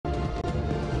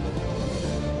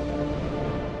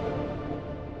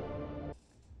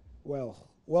Well,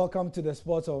 welcome to the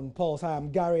Sports on Pulse. Hi,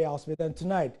 I'm Gary Alsmith, and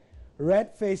tonight,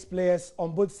 red-faced players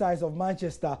on both sides of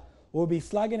Manchester will be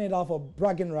slugging it out for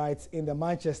bragging rights in the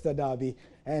Manchester derby.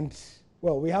 And,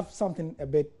 well, we have something a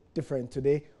bit different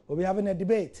today. We'll be having a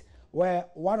debate where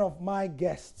one of my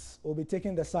guests will be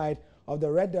taking the side of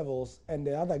the Red Devils and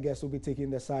the other guest will be taking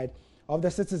the side of the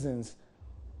Citizens.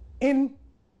 In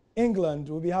England,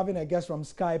 we'll be having a guest from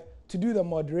Skype to do the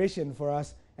moderation for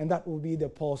us, and that will be the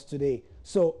pulse today.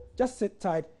 So just sit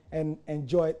tight and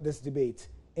enjoy this debate.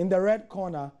 In the red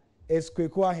corner is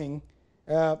Kweku Ahing.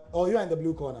 You're in the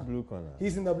blue corner. Blue corner.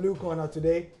 He's in the blue corner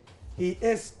today. He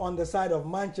is on the side of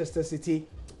Manchester City,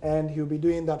 and he'll be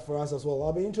doing that for us as well.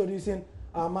 I'll be introducing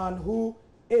a man who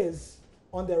is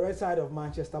on the red side of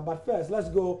Manchester. But first, let's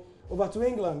go over to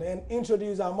England and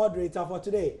introduce our moderator for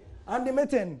today. Andy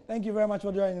Mitten, thank you very much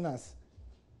for joining us.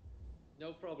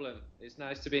 No problem. It's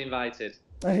nice to be invited.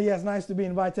 Yes, nice to be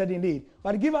invited indeed.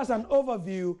 But give us an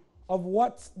overview of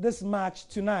what this match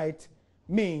tonight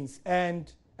means,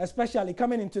 and especially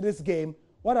coming into this game,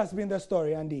 what has been the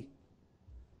story, Andy?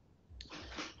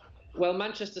 Well,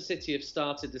 Manchester City have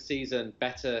started the season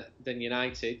better than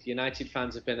United. United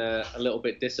fans have been a little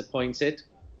bit disappointed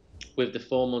with the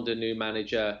form under new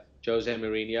manager Jose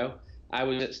Mourinho. I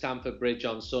was at Stamford Bridge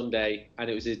on Sunday, and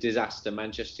it was a disaster.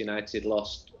 Manchester United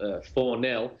lost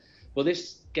 4-0. But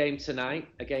this game tonight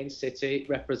against City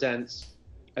represents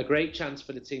a great chance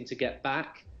for the team to get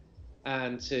back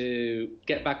and to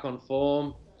get back on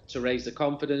form, to raise the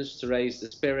confidence, to raise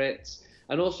the spirits,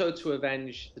 and also to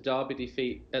avenge the derby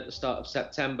defeat at the start of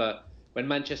September when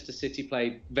Manchester City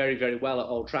played very, very well at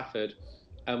Old Trafford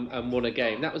and won a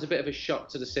game. That was a bit of a shock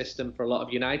to the system for a lot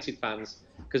of United fans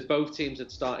because both teams had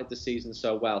started the season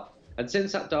so well. And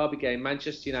since that derby game,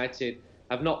 Manchester United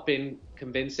have not been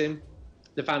convincing.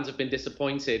 The fans have been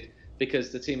disappointed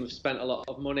because the team have spent a lot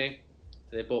of money.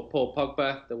 They bought Paul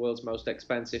Pogba, the world's most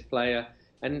expensive player,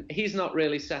 and he's not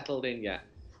really settled in yet.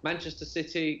 Manchester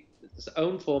City's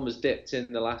own form has dipped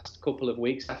in the last couple of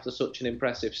weeks after such an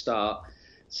impressive start.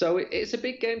 So it's a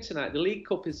big game tonight. The League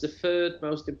Cup is the third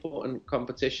most important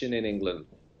competition in England,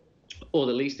 or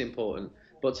the least important.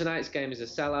 But tonight's game is a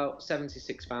sellout,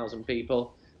 76,000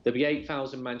 people. There'll be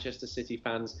 8,000 Manchester City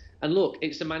fans. And look,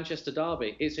 it's the Manchester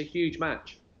derby. It's a huge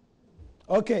match.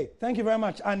 Okay, thank you very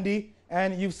much, Andy.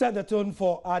 And you've set the tone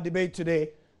for our debate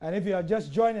today. And if you are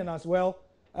just joining us, well,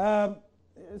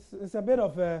 it's a bit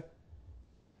of a...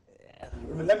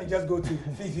 Let me just go to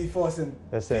Fifi Forsen.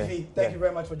 Fifi, thank you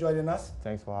very much for joining us.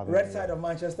 Thanks for having me. Red side of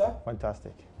Manchester.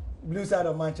 Fantastic. Blue side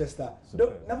of Manchester.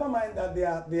 Never mind that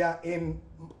they are in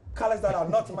colors that are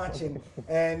not matching,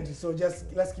 and so just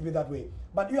let's keep it that way.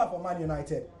 But you are for Man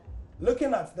United.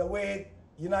 Looking at the way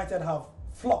United have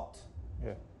flopped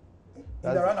in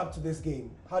the run-up to this game,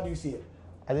 how do you see it?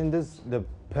 I think this is the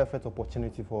perfect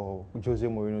opportunity for Jose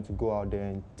Mourinho to go out there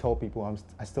and tell people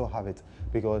I still have it,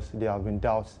 because there have been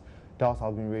doubts. Doubts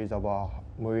have been raised about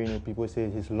Mourinho. People say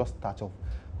he's lost touch of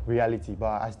reality,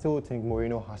 but I still think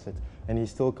Mourinho has it, and he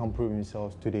still can prove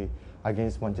himself today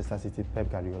against Manchester City, Pep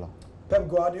Guardiola. Pep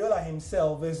Guardiola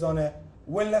himself is on a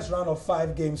winless run of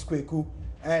 5 games, Kweku.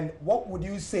 And what would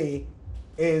you say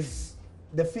is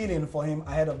the feeling for him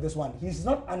ahead of this one? He's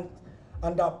not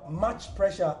under much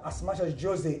pressure as much as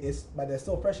Jose is, but there's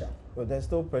still pressure. Well, there's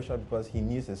still pressure because he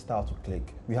needs a star to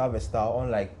click. We have a star,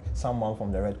 unlike someone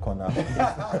from the red corner.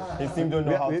 His team don't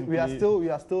know how to play. We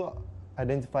are still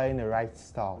identifying the right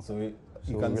style. So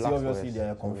you can see obviously they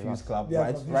are a confused club.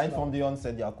 Right from the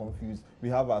onset they are confused. We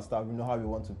have our staff, we know how we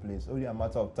want to play. It's only a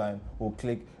matter of time we'll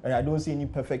click. And I don't see any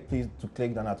perfect place to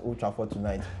click than at Old Trafford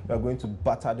tonight. We are going to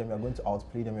batter them, we are going to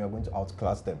outplay them, we are going to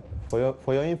outclass them. For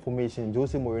your information,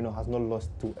 Jose Mourinho has not lost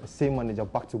to the same manager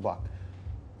back-to-back.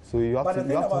 So you have but to the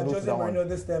thing about Jose Mourinho one.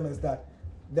 this time is that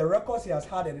the records he has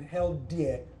had and held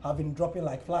dear have been dropping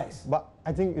like flies. But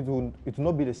I think it will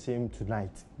not be the same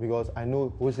tonight, because I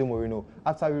know Jose Mourinho,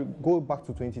 after we go back to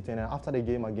 2010 and after the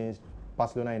game against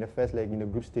Barcelona in the first leg in the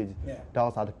group stage, that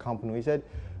was at the Camp Nou, he said,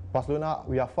 Barcelona,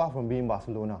 we are far from being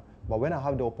Barcelona, but when I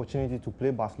have the opportunity to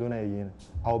play Barcelona again,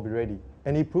 I'll be ready.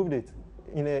 And he proved it.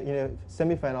 In a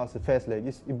semi-finals, the first leg,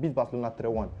 he beat Barcelona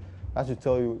 3-1. That should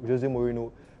tell you, Jose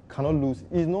Mourinho cannot lose.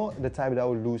 He's not the type that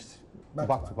will lose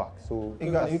back to back. So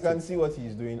you can see what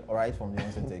he's doing right from the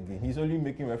onset again. He's only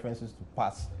making references to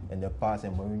pass and the pass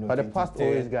and Mourinho. But the past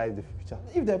always guides the future.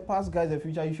 If the past guides the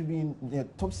future, you should be in the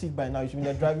top seat by now. You should be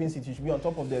in the driving seat. You should be on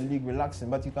top of the league, relaxing.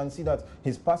 But you can see that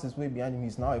his pass is way behind him.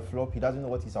 He's now a flop. He doesn't know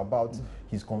what he's about.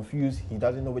 He's confused. He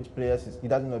doesn't know which players. He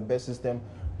doesn't know the best system.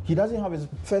 He doesn't have his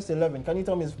first 11. Can you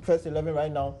tell me his first 11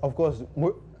 right now? Of course.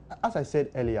 as I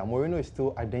said earlier, Mourinho is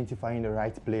still identifying the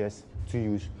right players to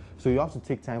use. So you have to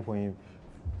take time for him.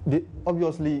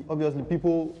 Obviously,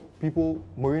 people,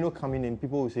 Mourinho coming in,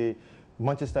 people will say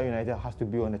Manchester United has to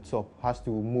be on the top, has to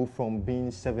move from being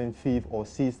 7th, 5th, or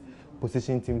 6th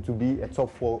position team to be a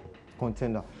top 4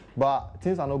 contender. But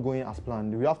things are not going as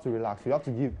planned. We have to relax. We have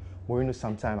to give Mourinho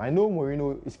some time. I know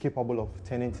Mourinho is capable of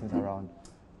turning things around.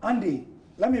 Andy,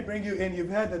 let me bring you in. You've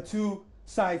heard the two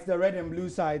sides, the red and blue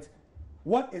sides.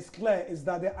 What is clear is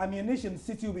that the ammunition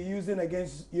City will be using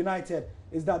against United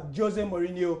is that Jose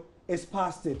Mourinho is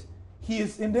past it. He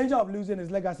is in danger of losing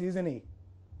his legacy, isn't he?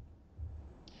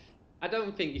 I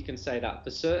don't think you can say that for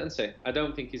certainty. I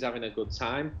don't think he's having a good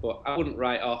time, but I wouldn't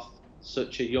write off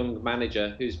such a young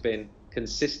manager who's been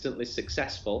consistently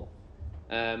successful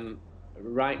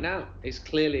right now. It's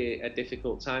clearly a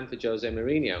difficult time for Jose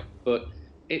Mourinho, but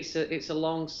it's a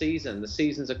long season. The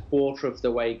season's a quarter of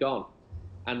the way gone.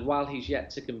 And while he's yet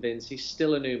to convince, he's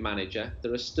still a new manager.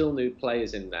 There are still new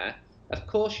players in there. Of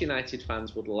course, United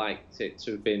fans would like it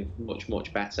to have been much,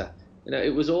 much better. You know,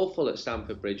 it was awful at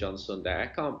Stamford Bridge on Sunday. I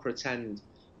can't pretend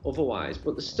otherwise,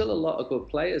 but there's still a lot of good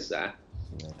players there.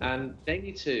 And they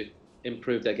need to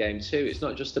improve their game too. It's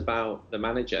not just about the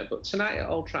manager. But tonight at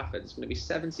Old Trafford, there's going to be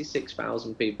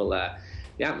 76,000 people there.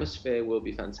 The atmosphere will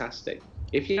be fantastic.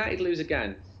 If United lose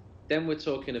again, then we're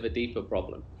talking of a deeper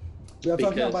problem. We are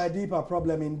talking about a deeper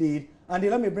problem indeed. Andy,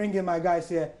 let me bring in my guys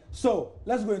here. So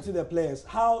let's go into the players.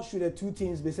 How should the two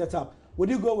teams be set up? Would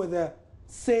you go with the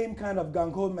same kind of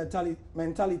gung-ho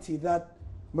mentality that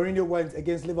Mourinho went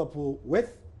against Liverpool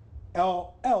with?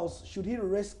 Or else, should he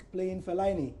risk playing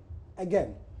Fellaini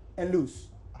again and lose?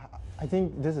 I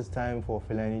think this is time for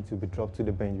Fellaini to be dropped to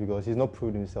the bench because he's not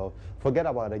proved himself. Forget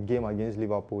about the game against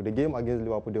Liverpool. The game against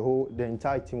Liverpool, the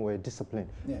entire team were disciplined.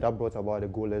 Yeah. That brought about a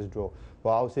goalless draw. But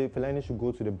I would say Fellaini should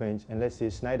go to the bench, and let's say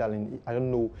Schneiderlin, I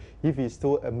don't know if he's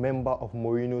still a member of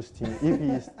Mourinho's team. If he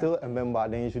is still a member,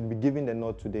 then he should be given the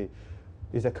nod today.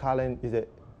 It's a Carling, it's a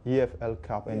EFL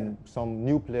Cup, and some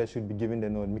new players should be given the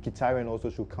nod. Mkhitaryan also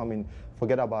should come in.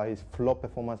 Forget about his flop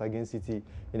performance against City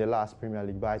in the last Premier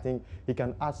League. But I think he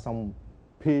can add some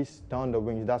pace down the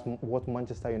wings. That's what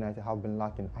Manchester United have been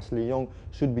lacking. Ashley Young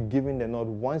should be given the nod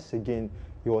once again.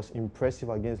 He was impressive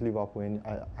against Liverpool, and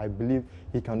I believe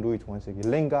he can do it once again.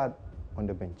 Lingard on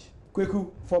the bench.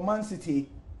 Kweku, for Man City,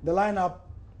 the lineup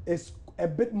is a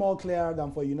bit more clear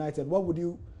than for United. What would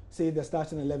you say the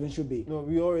starting 11 should be? No,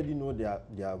 we already know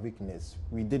their weakness.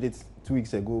 We did it 2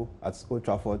 weeks ago at Old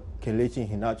Trafford. Kelechi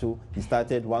Iheanacho, he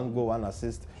started 1 goal, 1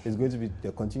 assist. It's going to be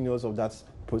the continuous of that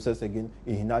process again.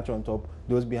 Iheanacho on top.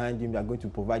 Those behind him, they are going to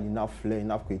provide enough flair,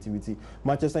 enough creativity.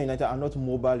 Manchester United are not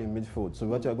mobile in midfield. So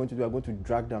what you are going to do, you are going to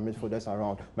drag their midfielders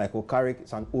around. Michael Carrick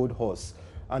is an old horse.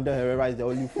 Ander Herrera is the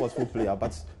only forceful player,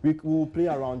 but we will play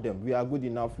around them. We are good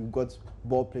enough. We've got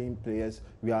ball-playing players.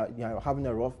 We are having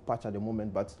a rough patch at the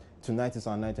moment, but tonight is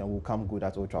our night and we'll come good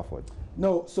at Old Trafford.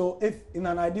 No, so if in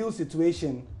an ideal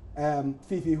situation,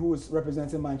 Fifi, who is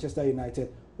representing Manchester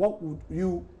United, what would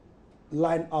you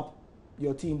line up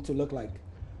your team to look like?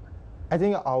 I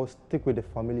think I'll stick with the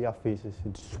familiar faces.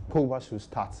 Pogba should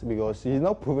start because he's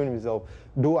not proven himself.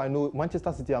 Though I know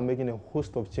Manchester City are making a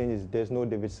host of changes. There's no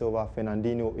David Silva,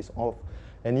 Fernandinho is off.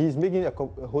 And he's making a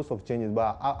host of changes,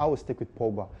 but I will stick with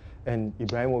Pogba and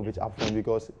Ibrahimovic up front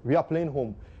because we are playing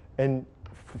home. And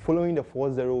following the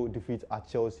 4-0 defeat at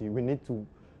Chelsea, we need to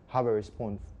have a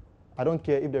response. I don't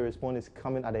care if the response is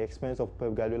coming at the expense of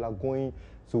Pep Guardiola going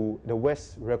to the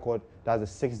West record, that's the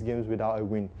 6 games without a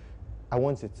win. I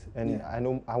want it, and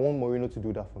I want Mourinho to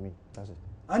do that for me. That's it.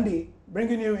 Andy,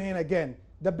 bringing you in again,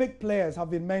 the big players have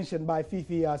been mentioned by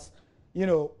Fifi as, you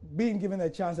know, being given a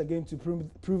chance again to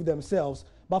prove themselves.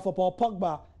 But for Paul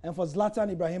Pogba and for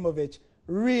Zlatan Ibrahimovic,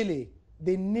 really,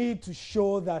 they need to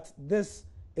show that this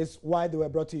is why they were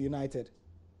brought to United.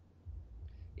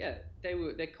 Yeah,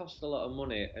 they cost a lot of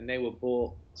money, and they were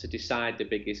bought to decide the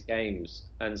biggest games.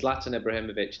 And Zlatan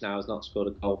Ibrahimovic now has not scored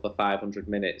a goal for 500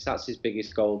 minutes. That's his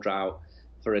biggest goal drought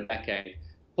for a decade.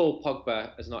 Paul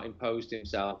Pogba has not imposed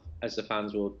himself as the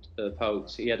fans would have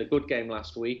hoped. He had a good game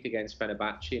last week against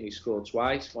Fenerbahce, and he scored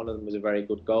twice. One of them was a very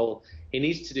good goal. He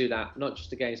needs to do that not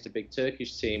just against a big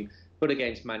Turkish team, but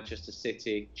against Manchester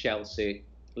City, Chelsea,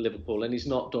 Liverpool, and he's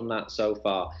not done that so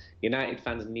far. United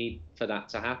fans need for that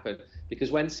to happen,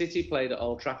 because when City played at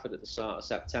Old Trafford at the start of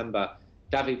September,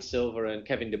 David Silva and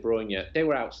Kevin De Bruyne, they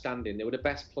were outstanding. They were the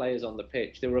best players on the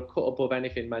pitch. They were a cut above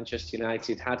anything Manchester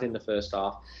United had in the first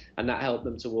half, and that helped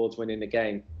them towards winning the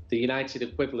game. The United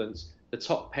equivalents, the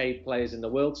top paid players in the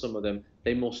world, some of them,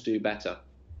 they must do better.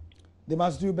 They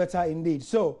must do better indeed.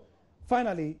 So,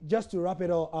 finally, just to wrap it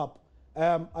all up,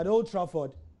 at Old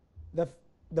Trafford, the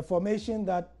the formation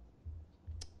that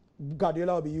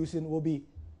Guardiola will be using will be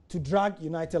to drag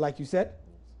United, like you said,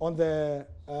 on the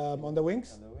wings. On the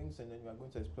wings, and then we are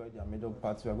going to exploit their middle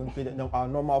parts. We are going to play our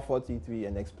normal 4-3-3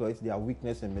 and exploit their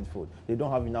weakness in midfield. They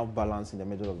don't have enough balance in the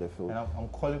middle of the field. And I'm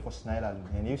calling for Schneiderlin,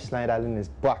 and if Schneiderlin is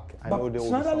back, I know they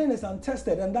will. Schneiderlin is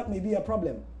untested, and that may be a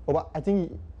problem. Oh, but I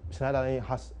think Schneiderlin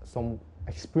has some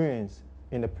experience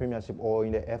in the Premiership or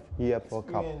in the EFL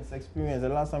Cup. Experience. The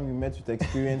last time you met with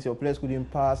experience, your players couldn't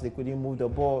pass, they couldn't move the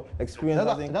ball. Experience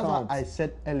doesn't count. That's why I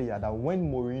said earlier that when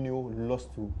Mourinho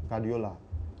lost to Guardiola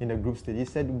in the group stage, he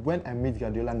said, when I meet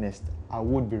Guardiola next, I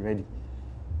would be ready.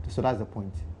 So that's the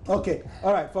point. Okay,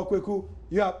 all right, for Kweku,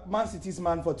 you are Man City's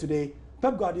man for today.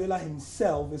 Pep Guardiola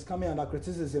himself is coming under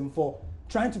criticism for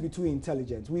trying to be too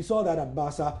intelligent. We saw that at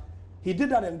Barca. He did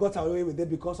that and got away with it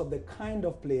because of the kind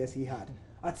of players he had.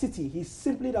 At City, he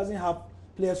simply doesn't have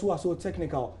players who are so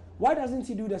technical. Why doesn't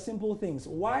he do the simple things?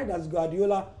 Why does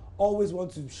Guardiola always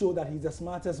want to show that he's the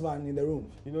smartest man in the room?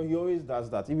 You know, he always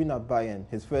does that. Even at Bayern,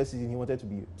 his first season, he wanted to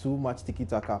be too much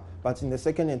tiki-taka. But in the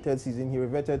second and third season, he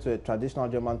reverted to a traditional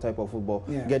German type of football.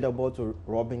 Yeah. Get the ball to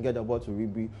Robin, get the ball to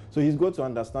Ribery. So he's got to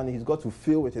understand it. He's got to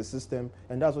feel with his system.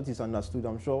 And that's what he's understood,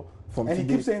 I'm sure, from today. And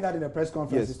he keeps saying that in the press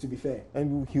conferences, yes, to be fair.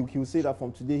 And he'll say that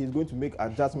from today, he's going to make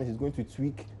adjustments. He's going to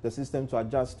tweak the system to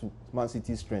adjust to Man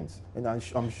City's strengths. And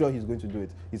I'm sure he's going to do it.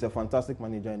 He's a fantastic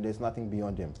manager, and there's nothing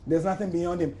beyond him. There's nothing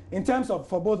beyond him. In terms of,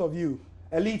 for both of you,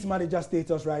 elite manager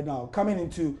status right now, coming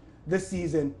into this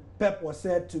season, Pep was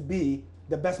said to be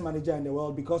the best manager in the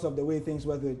world because of the way things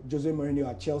were with Jose Mourinho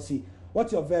at Chelsea.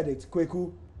 What's your verdict,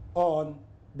 Kweku, on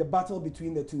the battle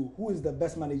between the two? Who is the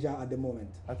best manager at the moment?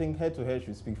 I think head-to-head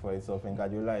should speak for itself, and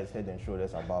Guardiola is head and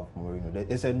shoulders above Mourinho.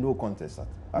 It's a no contest.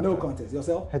 No contest.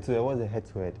 Yourself? Head-to-head. What's a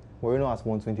head-to-head? Mourinho has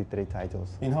won 23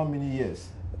 titles. In how many years?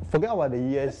 Forget about the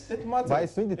years. It matters. But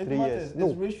it's 23 years. No.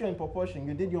 It's ratio and proportion.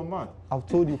 You did your math. I've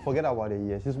told you, forget about the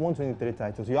years. He's won 23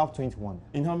 titles. You have 21.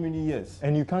 In how many years?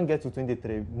 And you can't get to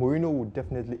 23. Mourinho will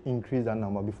definitely increase that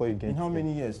number before you get in how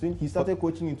many years? He started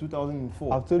coaching in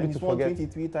 2004. I've told you to forget. He's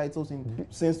won 23 titles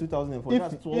since 2004.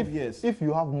 That's 12 years. If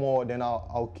you have more, then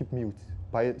I'll keep mute.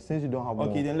 But since you don't have more.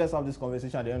 Okay, then let's have this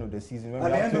conversation at the end of the season. At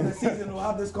the end of the season, we'll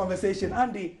have this conversation.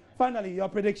 Andy, finally, your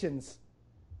predictions.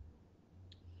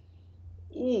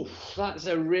 Ooh, that's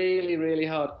a really, really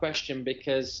hard question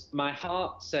because my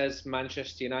heart says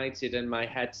Manchester United and my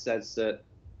head says that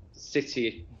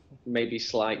City may be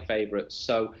slight favourites.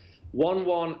 So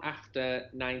 1-1 after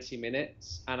 90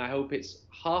 minutes, and I hope it's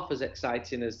half as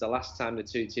exciting as the last time the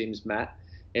two teams met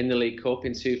in the League Cup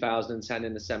in 2010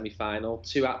 in the semi-final.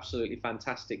 Two absolutely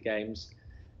fantastic games.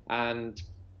 And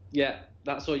yeah,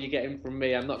 that's all you're getting from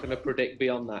me. I'm not going to predict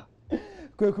beyond that.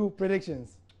 Kweku,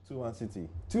 predictions. 2-1 City.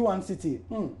 2-1 City.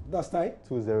 That's tight.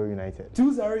 2-0 United.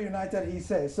 2-0 United, he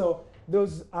says. So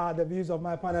those are the views of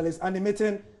my panelists. Andy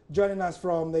Mitten joining us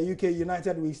from the UK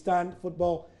United We Stand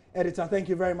football editor. Thank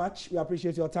you very much. We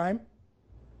appreciate your time.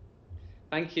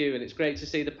 Thank you, and it's great to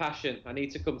see the passion. I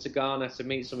need to come to Ghana to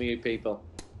meet some of you people.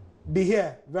 Be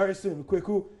here very soon.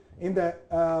 Kweku in the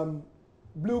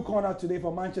blue corner today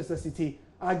for Manchester City,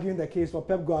 arguing the case for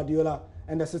Pep Guardiola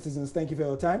and the citizens. Thank you for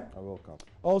your time. You're welcome.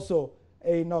 Also,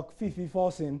 Enoch Fifi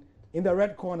Forson in the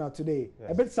red corner today.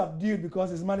 Yes. A bit subdued because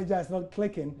his manager is not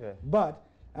clicking, but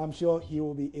I'm sure he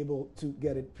will be able to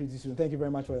get it pretty soon. Thank you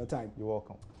very much for your time. You're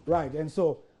welcome. Right, and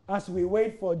so as we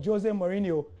wait for Jose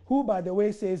Mourinho, who, by the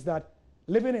way, says that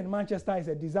living in Manchester is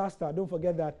a disaster. Don't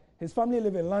forget that his family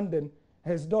live in London.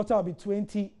 His daughter will be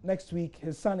 20 next week.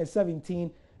 His son is 17,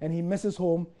 and he misses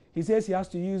home. He says he has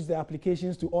to use the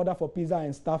applications to order for pizza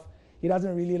and stuff. He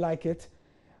doesn't really like it.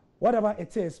 Whatever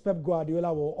it is, Pep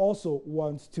Guardiola will also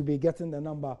want to be getting the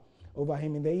number over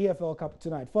him in the EFL Cup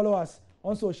tonight. Follow us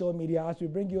on social media as we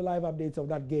bring you live updates of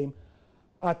that game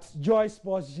at Joy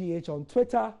Sports GH on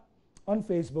Twitter, on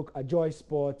Facebook at Joy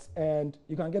Sports, and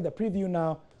you can get the preview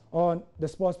now on the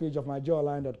sports page of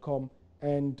myjoyonline.com,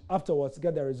 and afterwards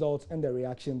get the results and the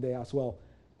reaction there as well.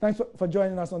 Thanks for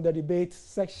joining us on the debate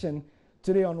section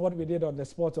today on what we did on the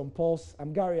Sports on Pulse.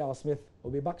 I'm Gary Al Smith.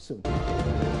 We'll be back soon.